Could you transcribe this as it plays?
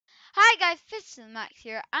Hi guys, Fitz and Max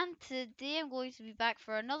here, and today I'm going to be back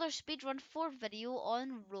for another speedrun 4 video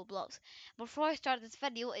on Roblox. Before I start this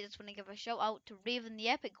video, I just want to give a shout out to Raven the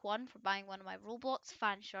Epic One for buying one of my Roblox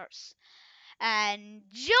fan shirts.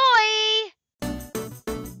 Enjoy!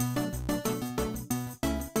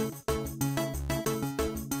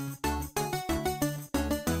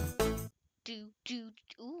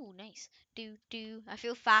 Ooh, nice. I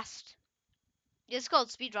feel fast. It's called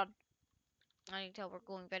speedrun. I can tell we're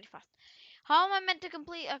going very fast. How am I meant to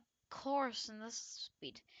complete a course in this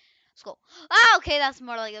speed? Let's go. Ah, okay, that's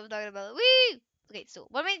more like I was talking about. Woo! Okay, so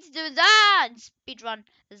what I need to do is speed run.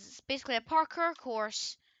 This is basically a parkour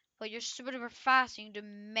course, but you're super duper fast. And you can do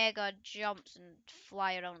mega jumps and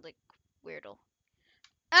fly around like weirdo.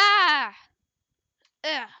 Ah!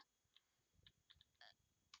 Ugh!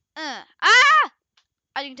 Ah!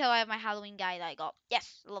 As you can tell, I have my Halloween guy that I got.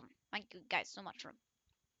 Yes, I love him. Thank you guys so much for him.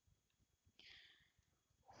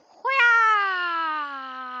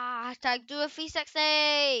 Hashtag do a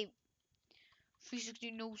 360.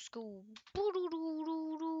 360 no scope.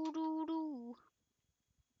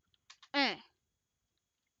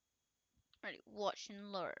 Ready, watch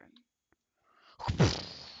and learn.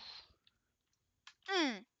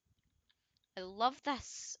 I love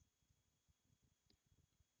this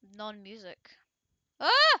non-music.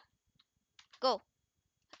 Ah! Go.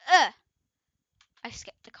 I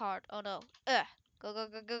skipped the card. Oh no. Go, go,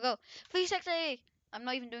 go, go, go. 360! I'm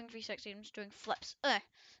not even doing 360, I'm just doing flips. Oh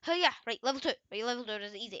yeah, right, level 2. Right, level 2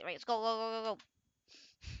 is easy. Right, let's go, go, go, go, go.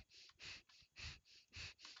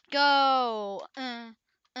 Go! Uh,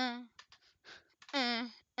 uh, uh.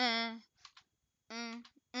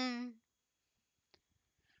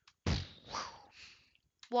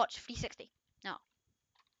 Watch 360. No.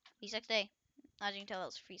 360. As you can tell,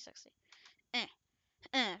 that's 360.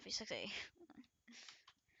 360.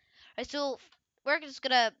 Right, so we're just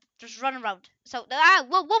gonna just run around. So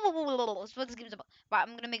whoa. That's what this game's about. Right,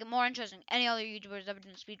 I'm gonna make it more interesting. Any other YouTubers ever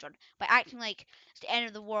done a speedrun by acting like it's the end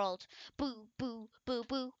of the world. Boo, boo, boo,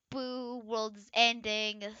 boo, boo. World's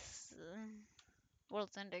ending.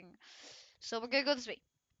 World's ending. So we're gonna go this way.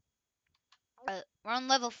 We're on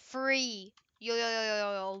level 3.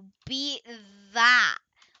 Yo. Beat that.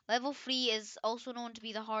 Level 3 is also known to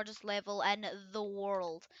be the hardest level in the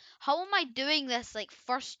world. How am I doing this, like,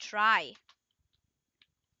 first try?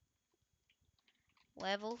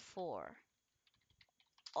 Level 4.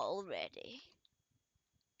 Already.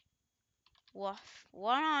 Woof.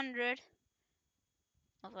 100.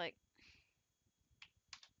 I was like...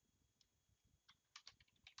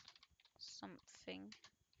 something.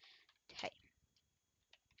 Hey.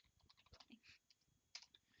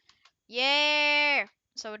 Yeah!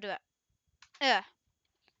 So we'll do it. Yeah.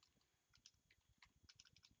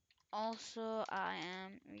 Also, I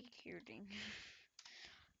am recording.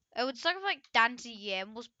 It would suck if like Dancy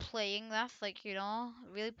Yem was playing this, like, you know,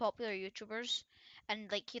 really popular YouTubers,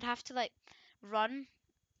 and like you'd have to like run,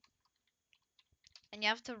 and you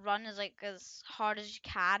have to run as hard as you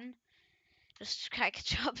can, just to try to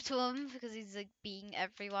catch up to him because he's like beating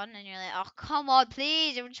everyone, and you're like, oh come on,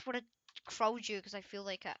 please, I just want to crowd you because I feel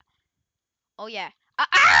like it. Oh yeah,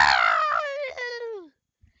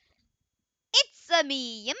 it's a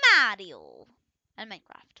me, Mario, and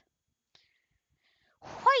Minecraft.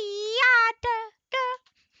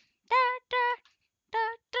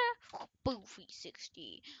 Boom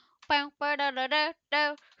 360. Bow bow da da da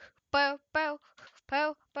da. Bow bow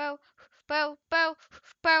bow bow bow bow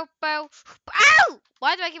bow bow. Ow!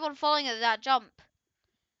 Why do I keep on falling at that jump?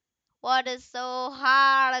 What is so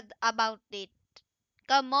hard about it?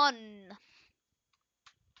 Come on.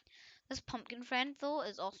 This pumpkin friend though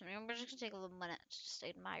is awesome. Remember, just gonna take a little minute to just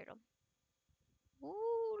admire him.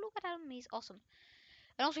 Ooh, look at him. He's awesome.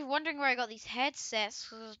 And also, if you're wondering where I got these headsets,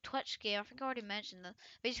 because it's a Twitch game, I think I already mentioned that.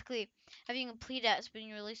 Basically, if you complete it, it's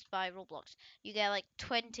been released by Roblox. You get like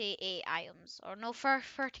 28 items, or no,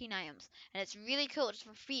 13 items. And it's really cool, it's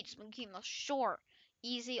for free, just been keeping a short,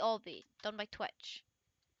 easy obby, done by Twitch.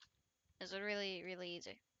 It's really, really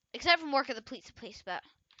easy. Except from work at the Pizza Place bit.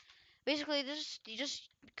 Basically, you just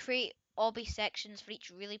create obby sections for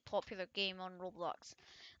each really popular game on Roblox.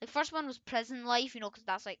 The first one was Prison Life, you know, because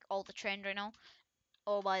that's like all the trend right now.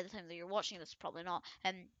 Or by the time that you're watching this, probably not.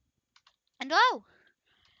 And oh,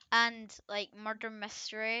 and like murder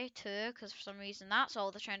mystery too, because for some reason that's all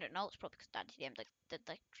the trend right now. It's probably because Daddy DM did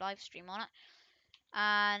like live stream on it.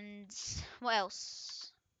 And what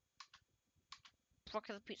else? Work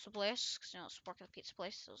at the Pizza Place, because you know it's Work at the Pizza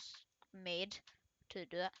Place. It was made to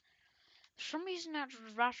do it. For some reason that's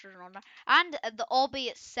Rashford on there, and the obby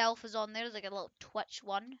itself is on there. There's like a little Twitch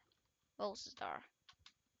one. What else is there?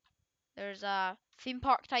 There's a theme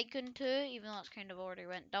park tycoon too, even though it's kind of already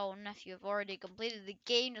went down. If you've already completed the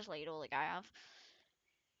game, just like I have.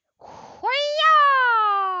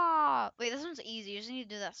 Hoo-yah! Wait, this one's easy. You just need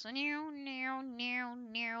to do this. So,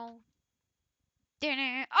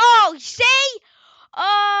 oh, see?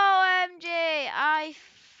 OMG! I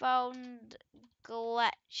found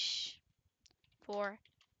glitch for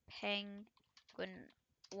Penguin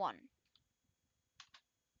 1.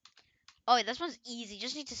 Oh, wait, this one's easy. You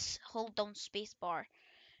just need to hold down spacebar.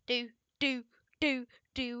 Do, do, do,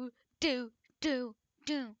 do, do, do,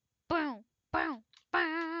 do. Boom, boom,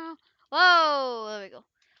 boom. Whoa, there we go.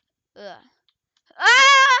 Ugh.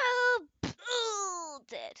 Ah! Ooh,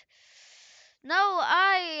 dead. Now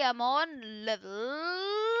I am on level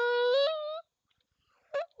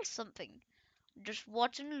something. Just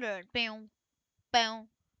watch and learn. Boom, boom,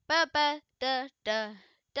 ba ba da da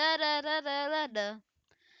da da da da da da.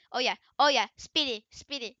 Oh yeah, speedy,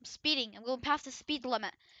 speedy, I'm speeding. I'm going past the speed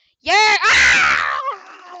limit. Yeah!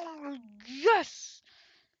 Ah! Yes!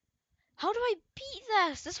 How do I beat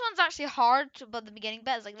this? This one's actually hard, but the beginning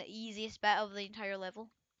bit is like the easiest bit of the entire level.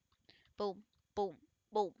 Boom, boom,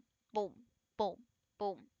 boom, boom, boom,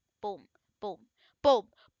 boom, boom, boom, boom, boom,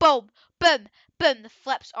 boom, boom. The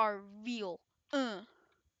flips are real. Right.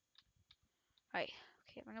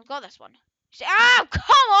 Okay, I've got this one. Oh,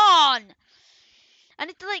 come on! I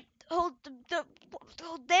need to like hold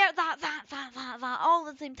hold there, that all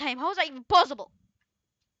at the same time. How is that even possible?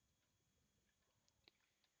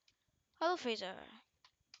 Hello, Fraser.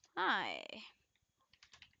 Hi.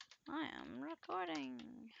 I am recording.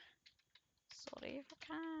 Sorry for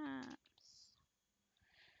cats.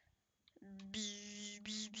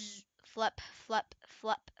 Flip, flip,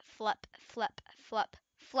 flip, flip, flip, flip,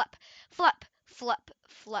 flip, flip, flip,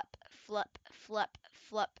 flip, flip, flip,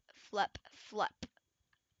 flip, flip, flip,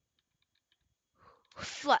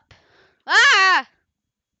 flip. Ah!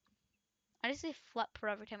 I just say flip for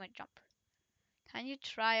every time I jump. Can you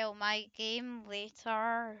try out my game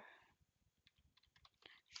later?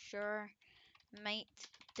 Sure, might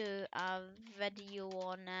do a video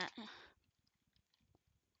on it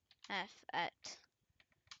if it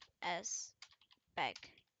is big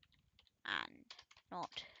and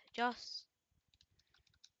not just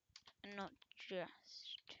not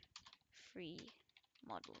just free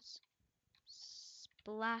models.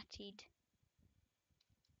 Splatted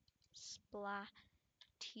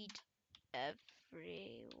everywhere.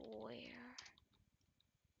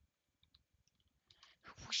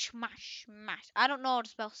 Smash, smash. I don't know how to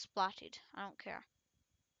spell splatted. I don't care.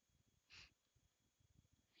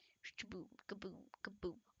 Kaboom, kaboom,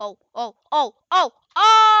 kaboom. Oh, oh, oh, oh,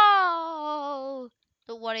 oh!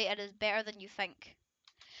 Don't worry, it is better than you think.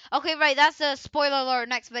 Okay, right, that's a spoiler alert.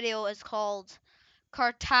 Next video is called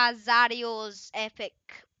Cartazario's Epic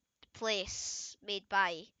Place, made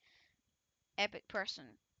by Epic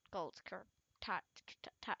Person called Cartarios.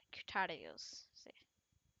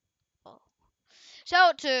 Oh. Shout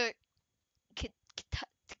out to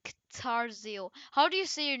Tarzio. How do you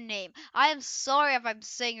say your name? I am sorry if I'm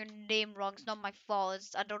saying your name wrong. It's not my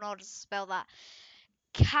fault. I don't know how to spell that.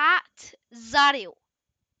 Cat Zario.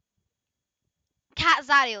 Cat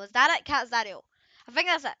Zario. Is that it? Cat Zario. I think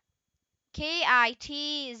that's it. Kitzario.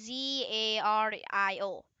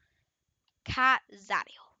 Cat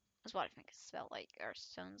Zario. That's what I think it's spelled like, or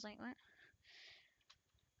sounds like that.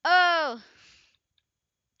 Oh.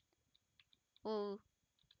 Oh.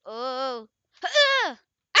 Oh. Ah!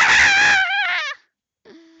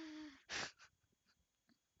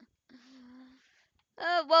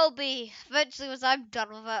 Will be. Eventually, once I'm done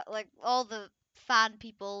with it, like, all the fan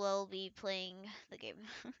people will be playing the game.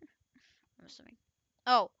 I'm assuming.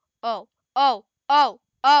 Oh, oh, oh, oh,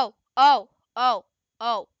 oh, oh, oh,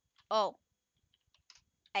 oh, oh.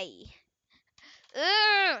 Ay.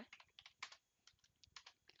 Ugh!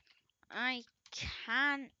 I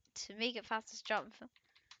can't make it fastest jump.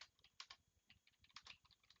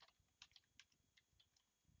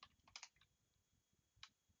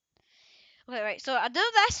 Okay, right. So I do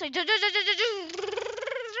this. The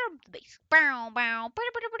bass.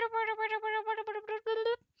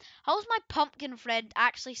 How's my pumpkin friend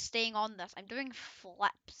actually staying on this? I'm doing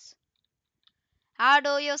flips. How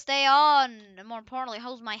do you stay on? And more importantly,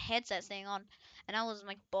 how's my headset staying on? And how is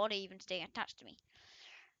my body even staying attached to me?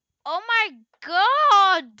 Oh my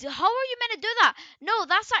god! How are you meant to do that? No,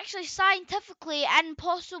 that's actually scientifically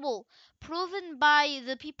impossible. Proven by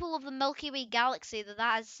the people of the Milky Way galaxy that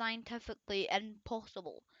that is scientifically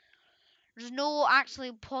impossible. There's no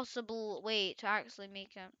actually possible way to actually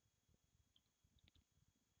make it.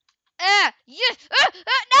 Yes!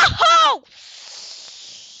 No!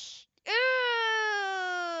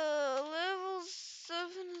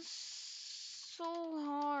 So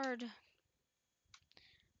hard.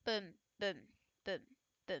 Boom, boom, boom,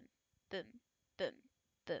 boom, boom, boom,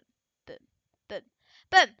 boom, boom, boom,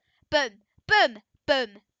 boom, boom, boom,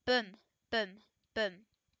 boom, boom, boom, boom,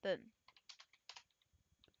 boom.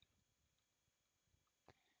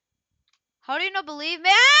 How do you not believe me?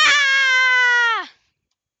 Ah!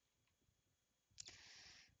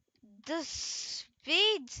 The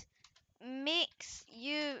speed makes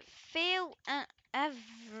you fail at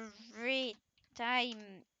every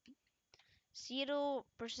time. 0%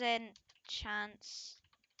 chance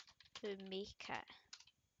to make it.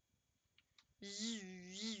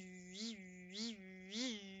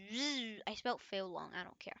 I spelled fail long. I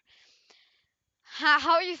don't care.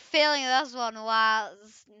 How are you failing this one? Wow,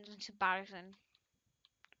 it's embarrassing.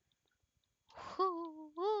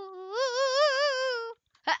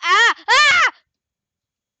 Ah! Ah!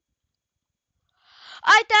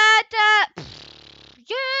 I did it!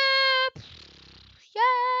 Yeah!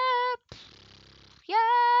 Yeah!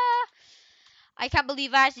 Yeah! I can't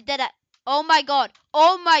believe I actually did it. Oh my god.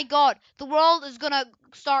 Oh my god. The world is gonna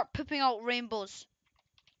start pooping out rainbows.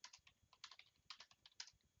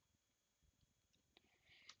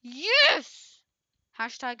 Yes!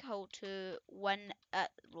 Hashtag how to win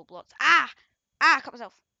at Roblox. Ah! Ah, I cut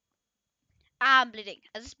myself. Ah, I'm bleeding.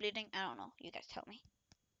 Is this bleeding? I don't know. You guys tell me.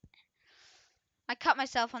 I cut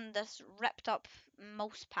myself on this ripped up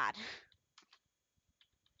mouse pad.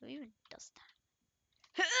 Who even does that?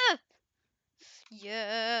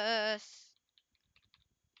 Yes.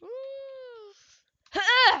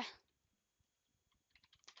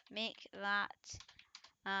 Make that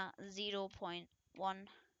 0.1%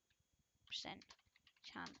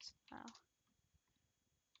 chance. Oh.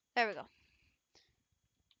 There we go.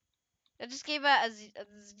 I just gave it a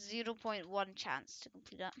 0.1 chance to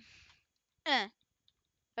complete it. Uh,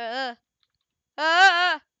 uh,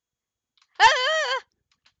 uh,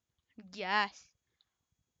 yes.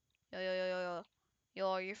 Yo, yo, yo, yo, yo. Yo,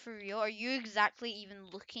 are you for real? Are you exactly even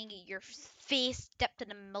looking at your face dipped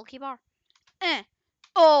in a Milky Bar?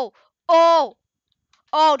 Oh, oh,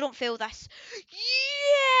 oh, don't fail this.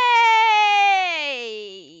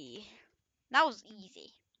 Yay! That was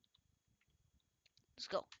easy. Let's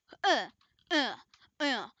go. Uh, uh,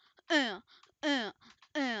 uh, uh, uh,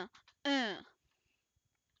 uh, uh.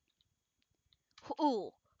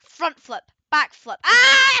 Ooh, front flip, back flip.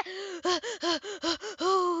 Ah!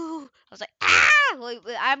 I was like, ah! Wait,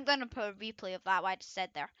 I'm gonna put a replay of that. What I just said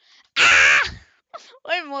there. Ah!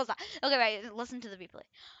 What even was that? Okay, right. Listen to the replay.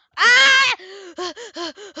 Ah!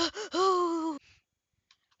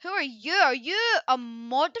 Who are you? Are you a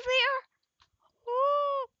moderator?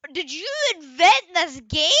 Did you invent this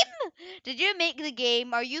game? Did you make the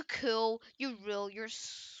game? Are you cool? You real? You're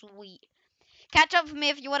sweet. Catch up with me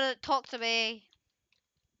if you want to talk to me.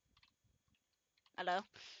 Hello.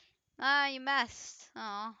 Ah, you missed.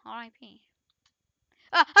 Oh, R.I.P.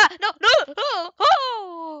 No, no, oh,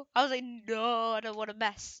 oh! I was like, no, I don't want to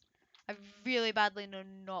miss. I really badly do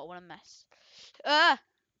not want to miss. Ah,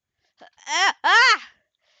 ah!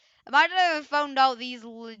 Imagine if I found out these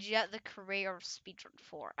legit the creator of speedrun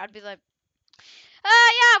 4. I'd be like,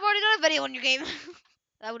 yeah, I've already done a video on your game.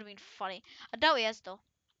 That would have been funny. I doubt he is though.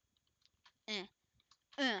 Uh,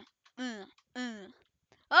 uh, uh, uh.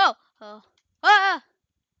 Oh, oh, ah,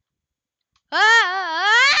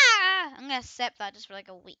 ah! I'm gonna accept that just for like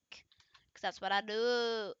a week, cause that's what I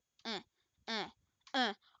do. Uh,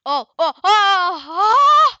 uh. Oh, oh, oh,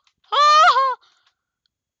 oh, oh!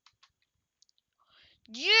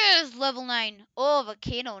 Yes, level 9. Oh,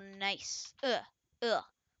 volcano, nice. Ugh.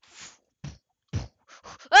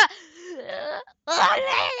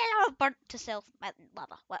 Burnt to self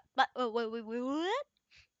lava. What? What?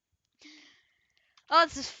 Oh,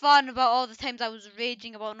 this is fun about all the times I was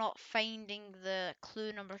raging about not finding the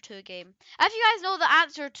clue number 2 game. If you guys know the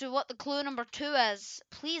answer to what the clue number 2 is,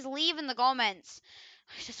 please leave in the comments.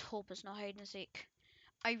 I just hope it's not hide and seek.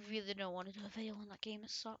 I really don't want to do a video on that game. It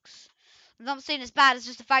sucks. I'm not saying it's bad. It's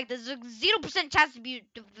just the fact that there's a 0% chance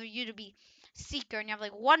for you to be seeker, and you have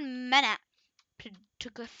like 1 minute to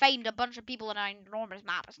find a bunch of people in an enormous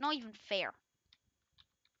map. It's not even fair.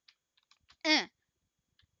 So I'm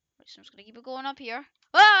just gonna keep it going up here.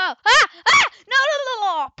 Oh!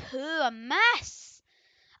 No! Pooh, a mess.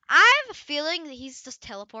 I have a feeling that he's just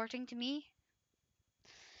teleporting to me.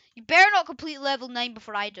 You better not complete level 9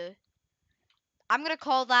 before I do. I'm gonna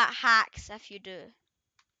call that hacks if you do.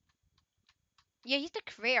 Yeah, he's the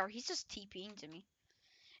creator. He's just TPing to me.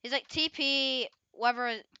 He's like TP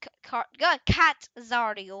whatever Cat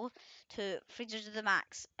Zardio to Freezers to the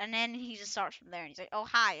max, and then he just starts from there. And he's like, "Oh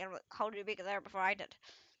hi," and I'm like, "How did you make it there before I did?"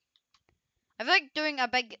 I feel like doing a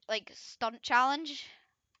big like stunt challenge.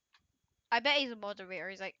 I bet he's a moderator.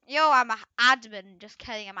 He's like, yo, I'm a admin. Just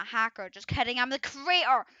kidding. I'm a hacker. Just kidding. I'm the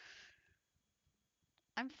creator.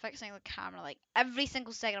 I'm fixing the camera like every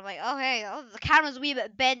single second. I'm like, oh hey, oh, the camera's a wee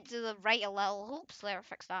bit bent to the right a little. Oops, there,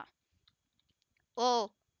 fix that.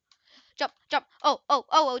 Oh, jump, jump. Oh, oh,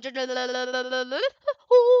 oh,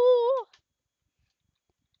 oh.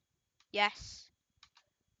 Yes.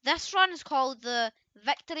 This run is called the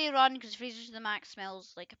Victory Run because freezes to the max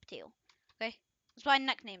smells like a potato. Okay, that's why I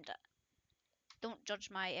nicknamed it. Don't judge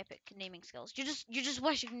my epic naming skills. You just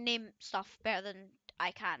wish you can name stuff better than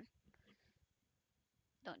I can.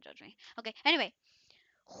 Don't judge me. Okay. Anyway.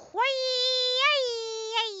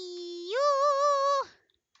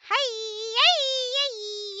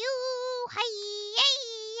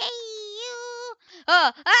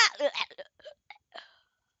 Oh,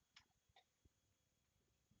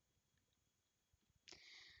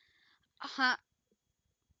 huh.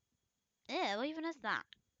 Ew, what even is that?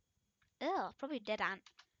 Ew, probably dead ant.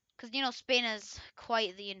 Because, you know, Spain is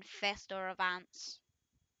quite the infestor of ants.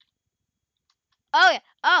 Oh, yeah.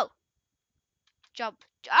 Oh. Jump.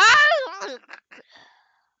 Oh!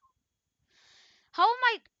 How am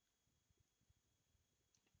I...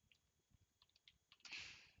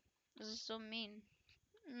 This is so mean.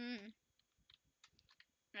 Mm.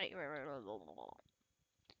 Right.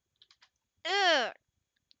 Ugh.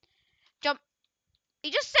 Jump.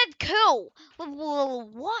 He just said cool.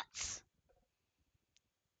 What?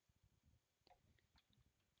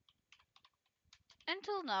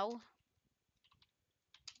 Until now.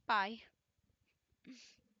 Bye.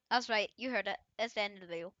 That's right. You heard it. It's the end of the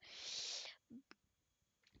video.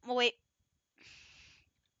 Oh, wait.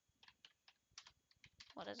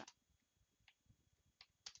 What is it?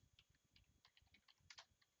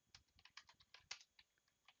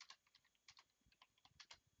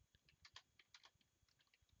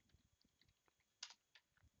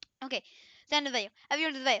 Okay. It's the end of the video. If you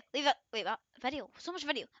enjoyed the video, leave it. Wait, what? Video. So much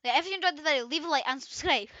video. Okay, if you enjoyed the video, leave a like and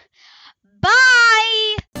subscribe.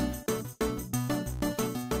 Bye!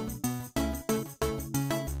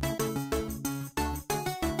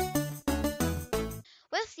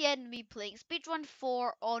 With the end of me playing Speedrun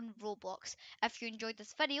 4 on Roblox. If you enjoyed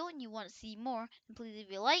this video and you want to see more, then please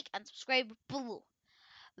leave a like and subscribe below.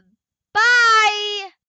 Bye!